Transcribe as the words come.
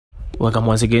Welcome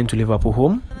once again to Liverpool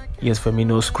home. Yes,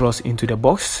 Firmino's cross into the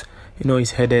box.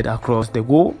 He's headed across the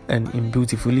goal and in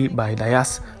beautifully by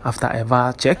Diaz after a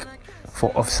VAR check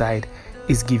for offside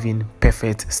is giving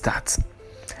perfect start.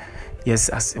 Yes,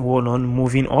 as well on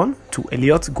moving on to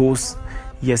Elliot goals.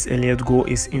 Yes, Elliot goal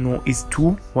is is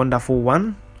two wonderful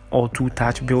 1 or 2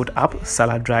 touch build up.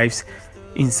 Salah drives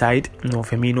inside.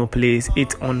 Firmino plays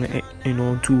it on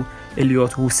to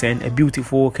Elliot, who sent a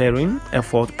beautiful carrying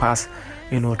effort pass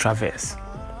traverse.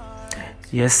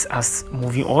 Yes, as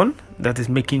moving on, that is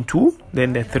making 2.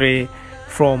 Then the 3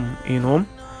 from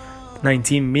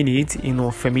 19 minutes.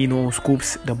 Firmino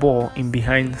scoops the ball in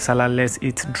behind. Salah lets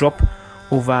it drop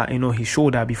over his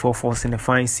shoulder before forcing a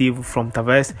fine save from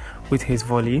Tavares with his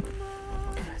volley.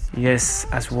 Yes,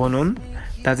 as one on,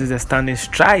 that is a standing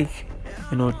strike.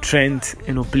 Trent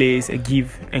plays a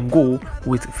give and go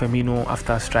with Firmino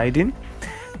after striding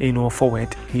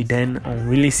forward. He then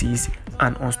releases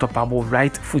an unstoppable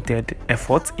right-footed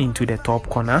effort into the top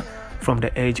corner from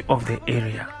the edge of the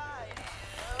area.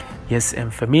 Yes,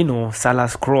 and Firmino,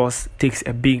 Salah's cross takes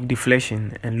a big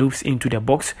deflection and loops into the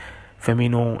box.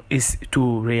 Firmino is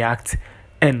to react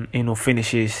and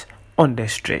finishes on the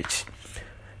stretch.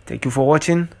 Thank you for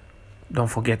watching. Don't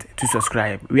forget to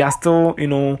subscribe. We are still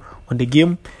on the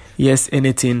game. Yes,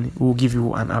 anything will give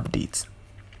you an update.